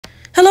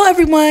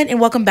everyone, and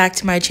welcome back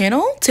to my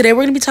channel. Today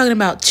we're going to be talking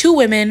about two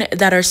women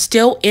that are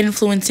still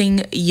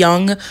influencing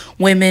young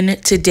women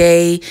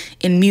today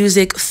in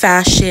music,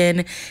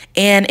 fashion,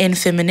 and in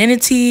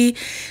femininity.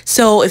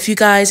 So if you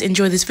guys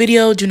enjoy this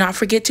video, do not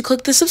forget to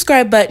click the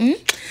subscribe button.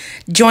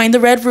 Join the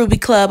Red Ruby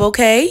Club,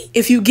 okay?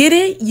 If you get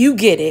it, you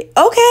get it,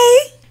 okay?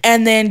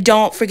 And then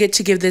don't forget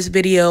to give this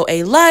video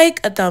a like,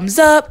 a thumbs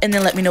up, and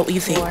then let me know what you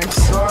think.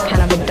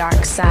 Kind of a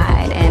dark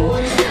side, and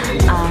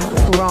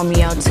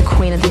Romeo to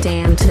Queen of the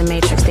Damned to the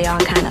Matrix, they all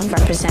kind of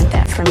represent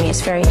that for me.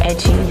 It's very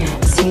edgy,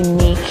 it's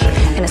unique,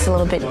 and it's a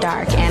little bit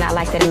dark, and I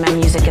like that in my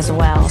music as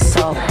well.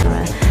 So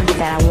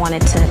that I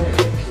wanted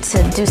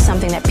to do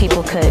something that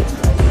people could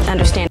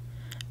understand.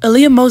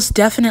 Aaliyah most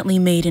definitely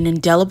made an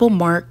indelible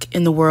mark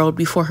in the world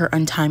before her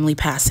untimely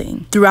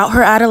passing. Throughout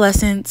her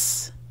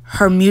adolescence,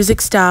 her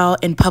music style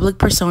and public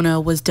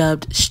persona was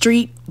dubbed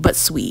street but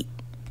sweet.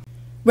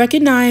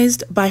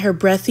 Recognized by her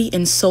breathy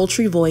and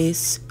sultry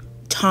voice,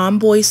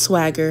 tomboy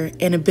swagger,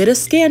 and a bit of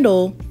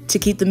scandal to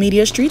keep the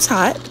media streets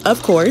hot,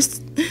 of course,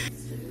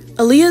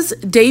 Aaliyah's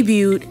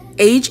debut,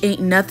 Age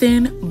Ain't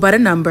Nothing But a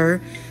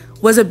Number,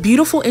 was a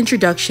beautiful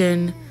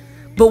introduction,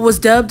 but was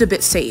dubbed a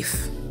bit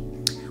safe,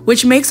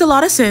 which makes a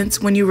lot of sense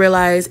when you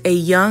realize a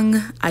young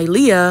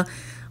Aaliyah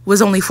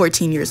was only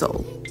 14 years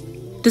old.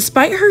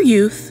 Despite her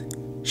youth,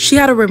 she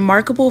had a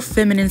remarkable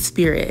feminine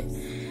spirit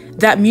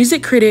that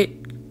music critic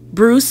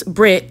Bruce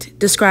Britt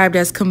described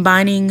as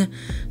combining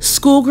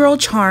schoolgirl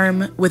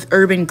charm with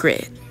urban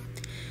grit.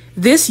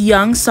 This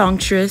young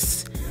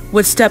songstress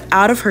would step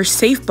out of her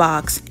safe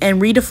box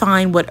and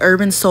redefine what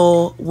urban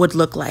soul would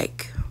look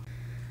like.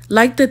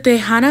 Like the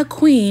Tejana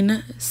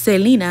queen,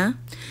 Selena,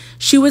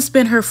 she would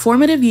spend her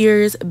formative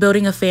years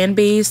building a fan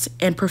base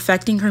and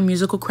perfecting her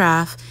musical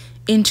craft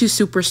into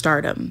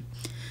superstardom.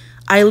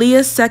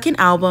 Aaliyah's second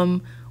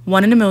album,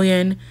 One in a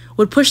Million,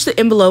 would push the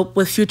envelope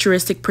with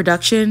futuristic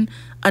production,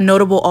 a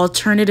notable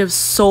alternative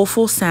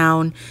soulful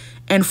sound,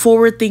 and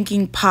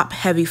forward-thinking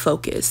pop-heavy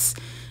focus.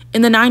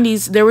 In the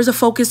 90s, there was a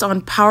focus on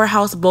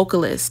powerhouse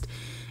vocalists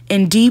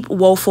and deep,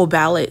 woeful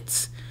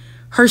ballads.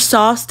 Her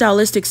soft,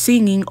 stylistic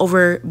singing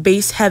over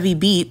bass-heavy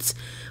beats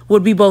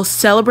would be both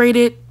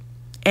celebrated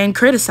and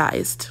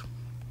criticized.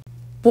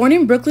 Born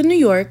in Brooklyn, New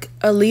York,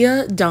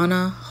 Aaliyah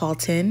Donna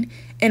Halton,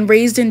 and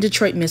raised in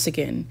Detroit,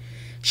 Michigan,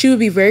 she would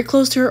be very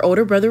close to her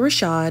older brother,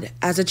 Rashad.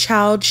 As a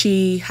child,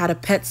 she had a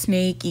pet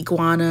snake,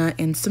 iguana,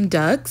 and some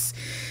ducks,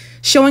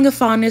 showing a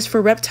fondness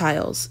for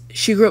reptiles.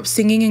 She grew up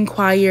singing in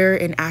choir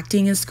and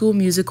acting in school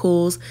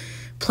musicals,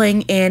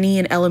 playing Annie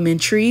in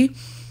elementary.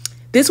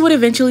 This would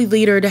eventually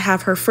lead her to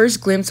have her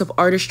first glimpse of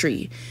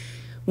artistry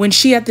when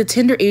she, at the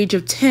tender age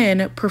of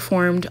 10,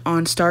 performed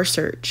on Star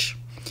Search.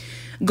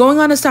 Going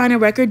on to sign a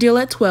record deal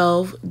at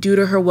 12 due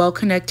to her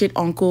well-connected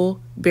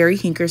uncle, Barry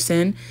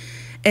Hinkerson,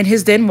 and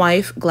his then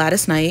wife,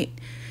 Gladys Knight,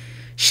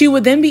 she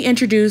would then be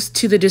introduced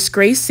to the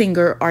disgraced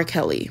singer R.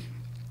 Kelly.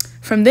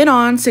 From then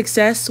on,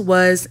 success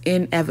was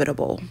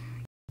inevitable.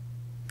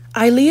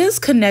 Aaliyah's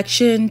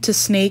connection to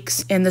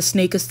snakes and the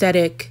snake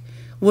aesthetic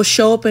will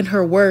show up in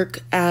her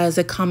work as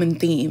a common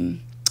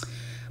theme.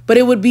 But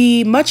it would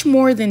be much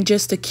more than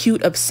just a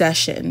cute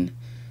obsession.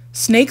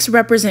 Snakes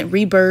represent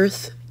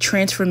rebirth,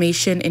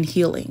 transformation, and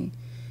healing.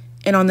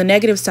 And on the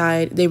negative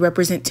side, they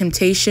represent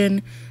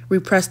temptation,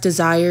 repressed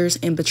desires,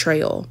 and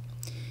betrayal.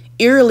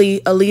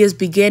 Eerily, Aaliyah's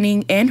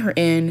beginning and her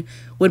end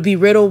would be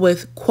riddled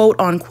with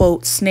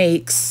quote-unquote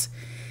snakes.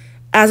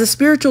 As a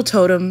spiritual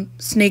totem,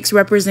 snakes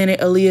represented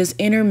Aaliyah's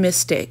inner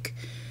mystic,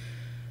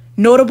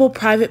 notable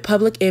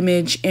private-public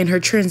image, and her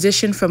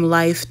transition from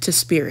life to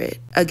spirit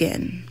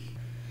again.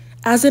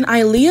 As an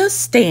Aaliyah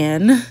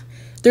stan,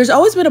 there's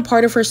always been a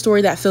part of her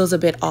story that feels a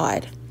bit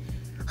odd.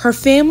 Her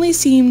family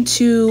seemed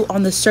to,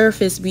 on the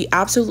surface, be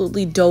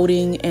absolutely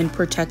doting and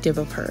protective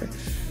of her.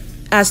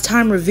 As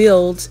time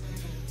revealed,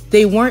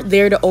 they weren't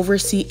there to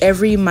oversee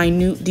every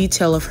minute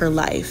detail of her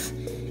life,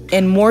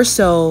 and more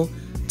so,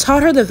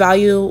 taught her the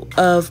value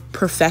of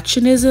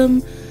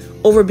perfectionism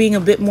over being a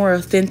bit more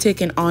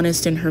authentic and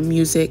honest in her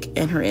music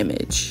and her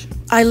image.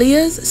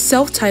 Aaliyah's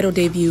self-titled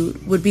debut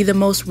would be the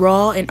most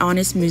raw and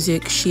honest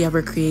music she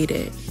ever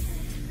created.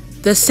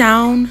 The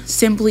sound,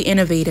 simply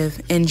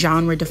innovative and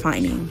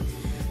genre-defining.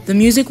 The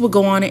music would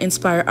go on to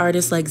inspire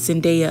artists like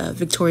Zendaya,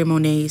 Victoria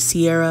Monet,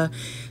 Sierra,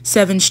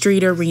 Seven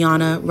Streeter,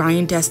 Rihanna,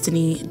 Ryan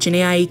Destiny,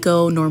 Jhené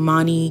Aiko,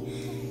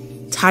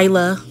 Normani,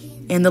 Tyla,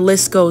 and the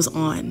list goes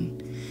on.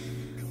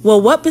 Well,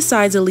 what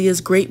besides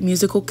Aaliyah's great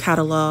musical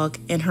catalog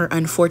and her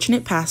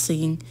unfortunate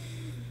passing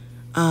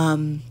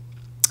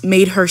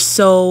made her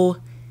so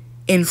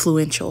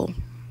influential?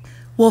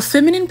 While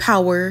feminine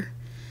power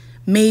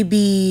may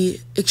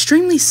be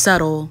extremely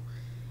subtle,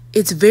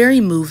 it's very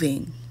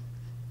moving.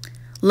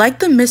 Like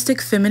the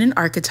mystic feminine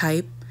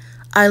archetype,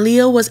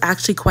 Aaliyah was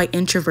actually quite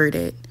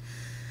introverted.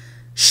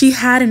 She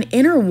had an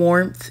inner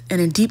warmth and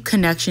a deep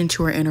connection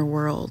to her inner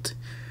world.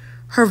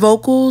 Her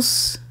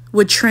vocals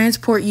would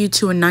transport you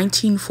to a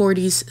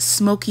 1940s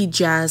smoky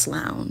jazz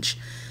lounge,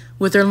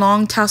 with her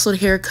long tousled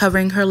hair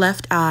covering her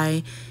left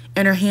eye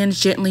and her hands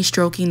gently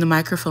stroking the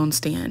microphone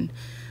stand.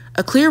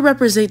 a clear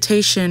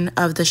representation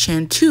of the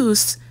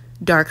chanteuse,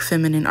 dark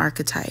feminine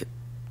archetype.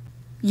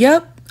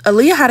 Yep,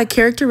 Aaliyah had a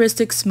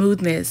characteristic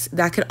smoothness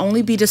that could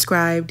only be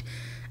described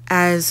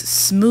as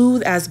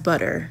smooth as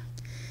butter.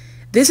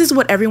 This is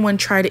what everyone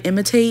tried to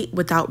imitate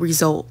without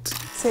result.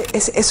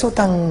 Es eso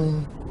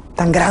tan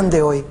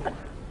grande hoy?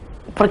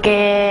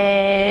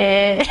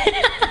 Porque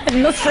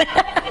no sé.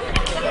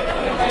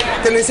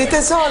 ¿Te lo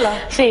hiciste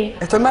sola? Sí.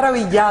 Estoy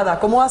maravillada.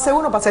 ¿Cómo hace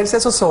uno para hacerse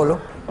eso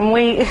solo?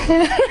 Muy...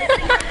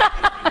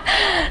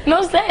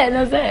 no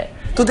sé.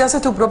 ¿Tú te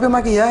haces tu propio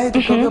maquillaje y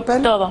tu propio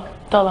pelo?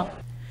 Todo.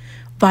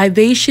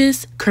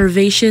 Vivacious,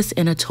 curvaceous,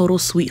 and a total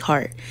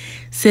sweetheart,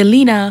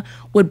 Selena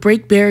would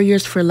break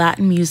barriers for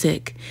Latin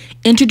music,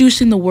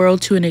 introducing the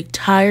world to an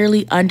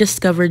entirely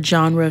undiscovered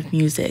genre of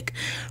music.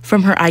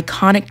 From her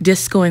iconic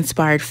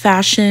disco-inspired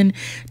fashion,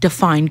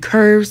 defined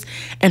curves,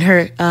 and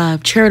her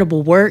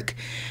charitable work,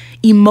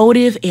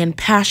 emotive and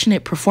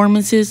passionate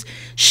performances,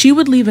 she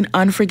would leave an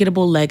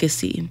unforgettable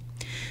legacy.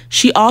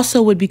 She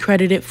also would be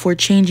credited for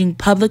changing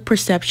public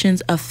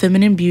perceptions of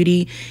feminine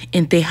beauty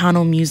in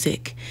Tejano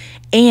music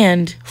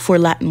and for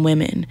Latin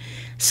women.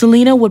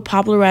 Selena would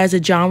popularize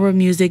a genre of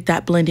music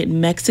that blended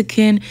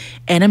Mexican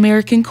and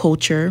American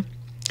culture.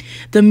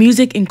 The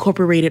music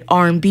incorporated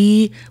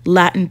R&B,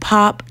 Latin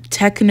pop,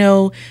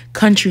 techno,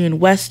 country and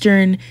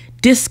western,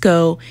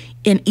 disco,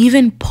 and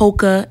even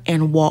polka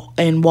and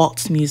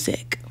waltz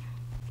music.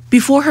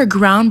 Before her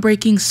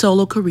groundbreaking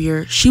solo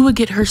career, she would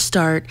get her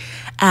start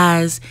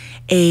as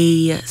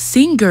a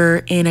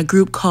singer in a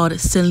group called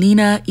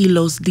Selena y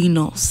los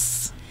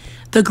Dinos.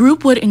 The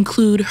group would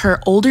include her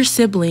older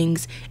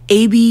siblings,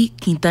 A.B.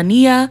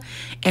 Quintanilla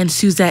and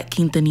Suzette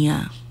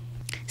Quintanilla.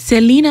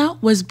 Selena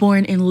was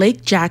born in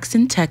Lake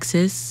Jackson,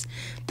 Texas,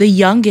 the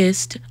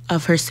youngest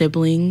of her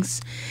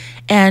siblings,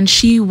 and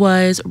she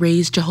was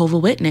raised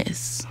Jehovah's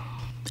Witness.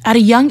 At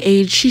a young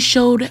age, she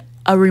showed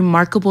a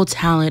remarkable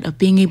talent of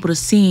being able to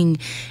sing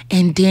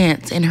and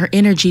dance, and her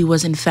energy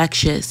was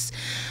infectious.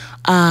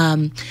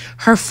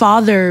 Her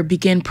father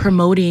began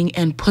promoting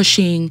and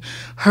pushing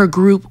her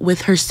group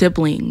with her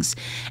siblings.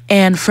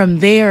 And from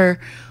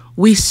there,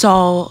 we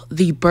saw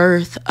the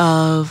birth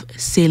of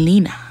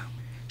Selena.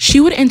 She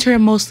would enter a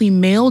mostly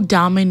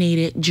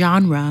male-dominated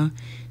genre,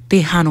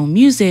 Tejano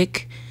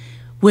music,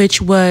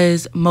 which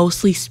was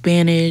mostly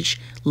Spanish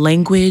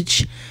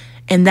language,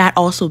 and that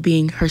also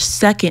being her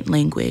second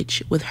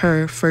language, with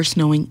her first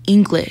knowing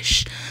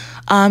English.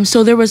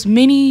 So there was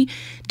many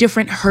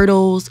different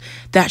hurdles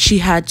that she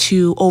had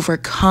to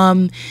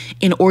overcome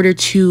in order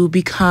to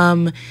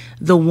become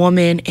the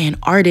woman and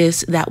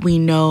artist that we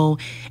know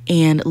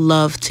and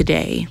love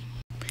today.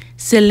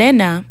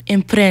 Selena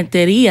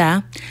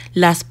enfrentaría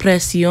las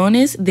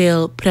presiones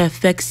del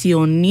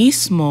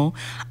perfeccionismo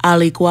al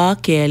igual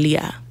que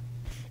aaliyah.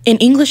 In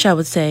English, I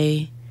would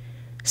say,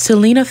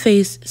 Selena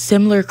faced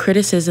similar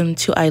criticism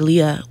to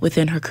aaliyah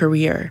within her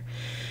career.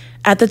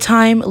 At the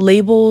time,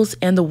 labels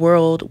and the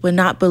world would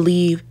not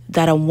believe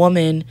that a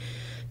woman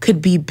could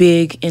be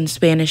big in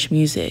Spanish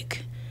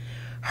music.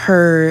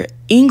 Her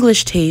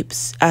English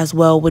tapes as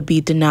well would be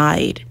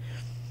denied.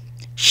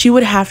 She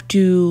would have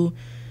to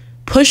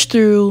push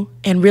through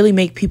and really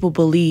make people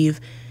believe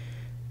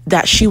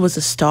that she was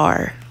a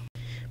star.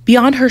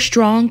 Beyond her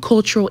strong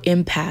cultural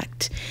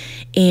impact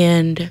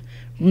and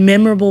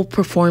memorable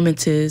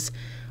performances,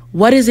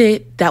 what is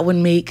it that would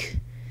make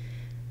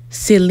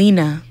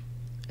Selena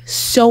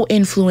so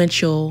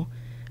influential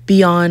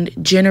beyond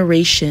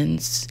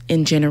generations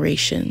and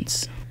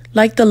generations?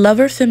 Like the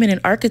lover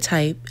feminine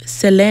archetype,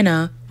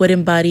 Selena would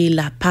embody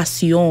la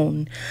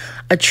pasión,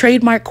 a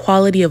trademark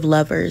quality of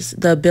lovers,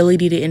 the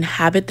ability to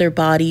inhabit their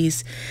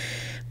bodies,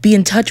 be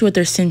in touch with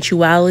their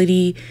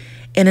sensuality,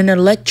 and an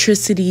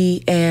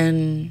electricity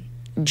and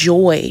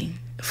joy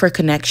for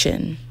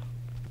connection.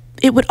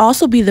 It would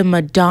also be the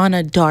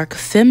Madonna dark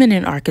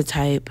feminine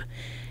archetype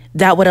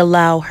that would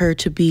allow her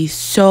to be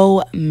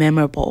so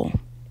memorable.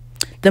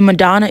 The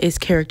Madonna is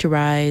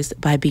characterized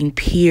by being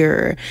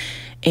pure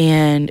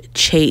and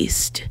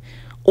chaste,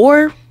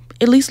 or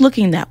at least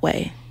looking that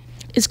way.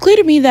 It's clear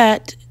to me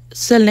that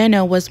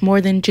Selena was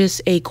more than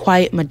just a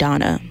quiet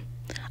Madonna.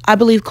 I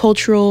believe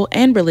cultural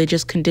and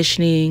religious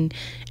conditioning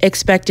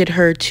expected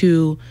her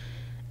to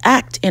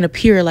act and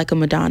appear like a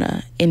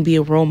Madonna and be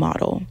a role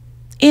model.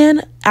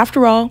 And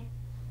after all,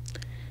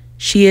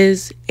 she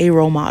is a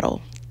role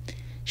model.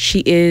 She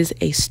is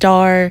a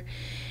star,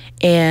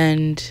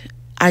 and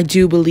I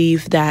do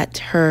believe that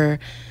her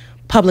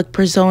public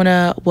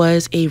persona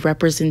was a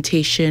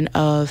representation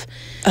of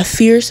a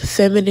fierce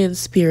feminine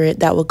spirit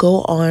that would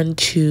go on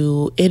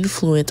to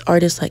influence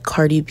artists like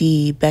Cardi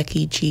B,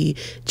 Becky G,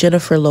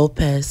 Jennifer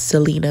Lopez,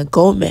 Selena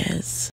Gomez.